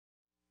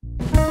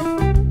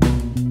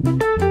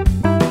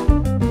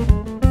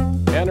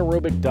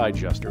anaerobic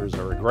digesters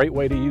are a great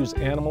way to use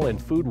animal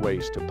and food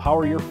waste to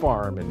power your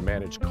farm and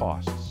manage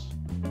costs.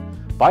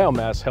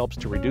 Biomass helps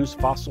to reduce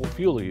fossil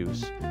fuel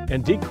use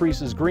and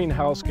decreases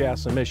greenhouse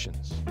gas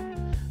emissions.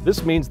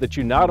 This means that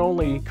you not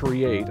only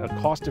create a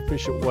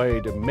cost-efficient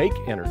way to make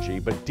energy,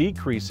 but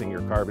decreasing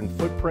your carbon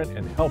footprint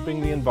and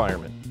helping the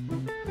environment.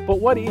 But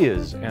what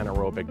is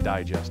anaerobic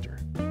digester?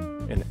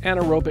 An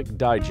anaerobic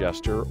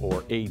digester,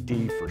 or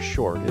AD for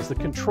short, is the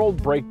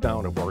controlled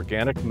breakdown of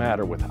organic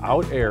matter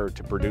without air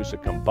to produce a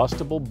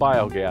combustible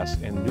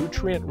biogas and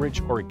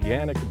nutrient-rich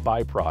organic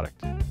byproduct.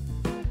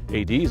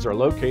 ADs are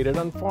located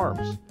on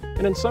farms,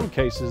 and in some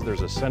cases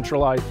there's a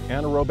centralized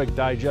anaerobic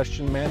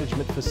digestion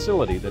management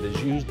facility that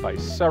is used by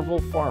several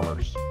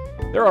farmers.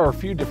 There are a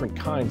few different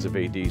kinds of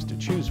ADs to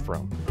choose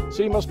from,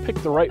 so you must pick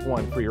the right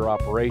one for your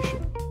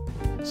operation.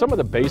 Some of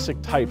the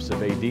basic types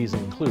of ADs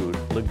include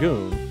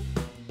lagoon,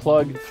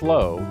 plug,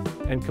 flow,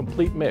 and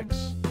complete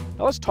mix.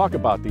 Now let's talk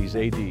about these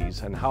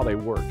ADs and how they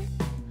work.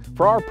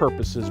 For our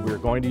purposes, we are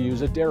going to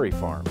use a dairy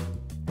farm.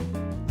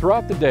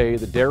 Throughout the day,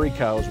 the dairy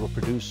cows will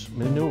produce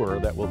manure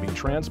that will be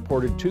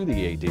transported to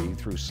the AD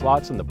through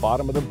slots in the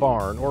bottom of the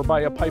barn or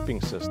by a piping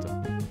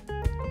system.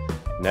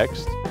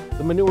 Next,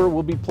 the manure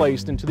will be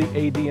placed into the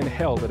AD and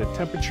held at a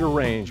temperature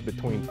range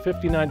between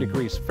 59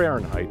 degrees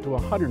Fahrenheit to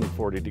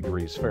 140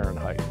 degrees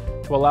Fahrenheit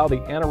to allow the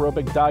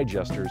anaerobic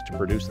digesters to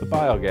produce the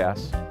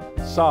biogas,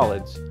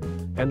 solids,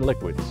 and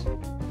liquids.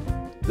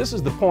 This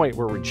is the point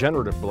where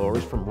regenerative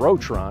blowers from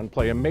Rotron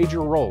play a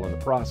major role in the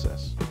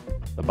process.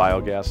 The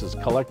biogas is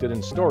collected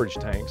in storage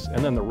tanks,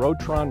 and then the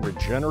Rotron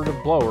regenerative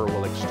blower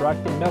will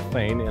extract the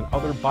methane and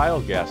other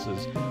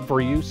biogases for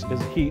use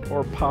as heat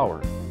or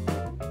power.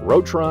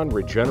 Rotron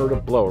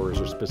regenerative blowers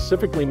are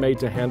specifically made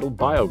to handle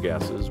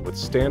biogases with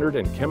standard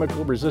and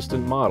chemical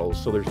resistant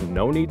models, so there's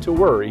no need to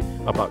worry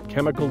about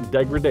chemical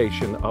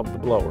degradation of the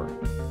blower.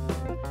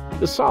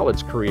 The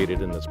solids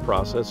created in this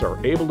process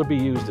are able to be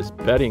used as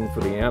bedding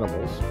for the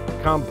animals,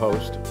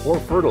 compost, or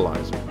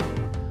fertilizer.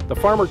 The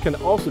farmer can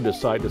also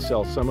decide to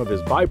sell some of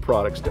his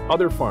byproducts to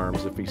other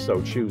farms if he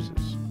so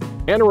chooses.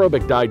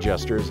 Anaerobic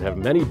digesters have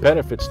many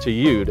benefits to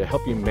you to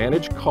help you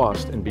manage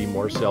cost and be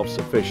more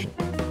self-sufficient.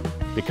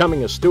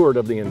 Becoming a steward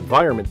of the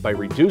environment by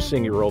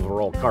reducing your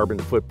overall carbon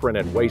footprint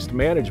and waste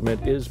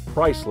management is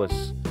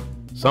priceless,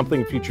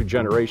 something future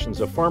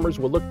generations of farmers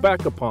will look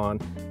back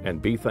upon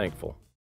and be thankful.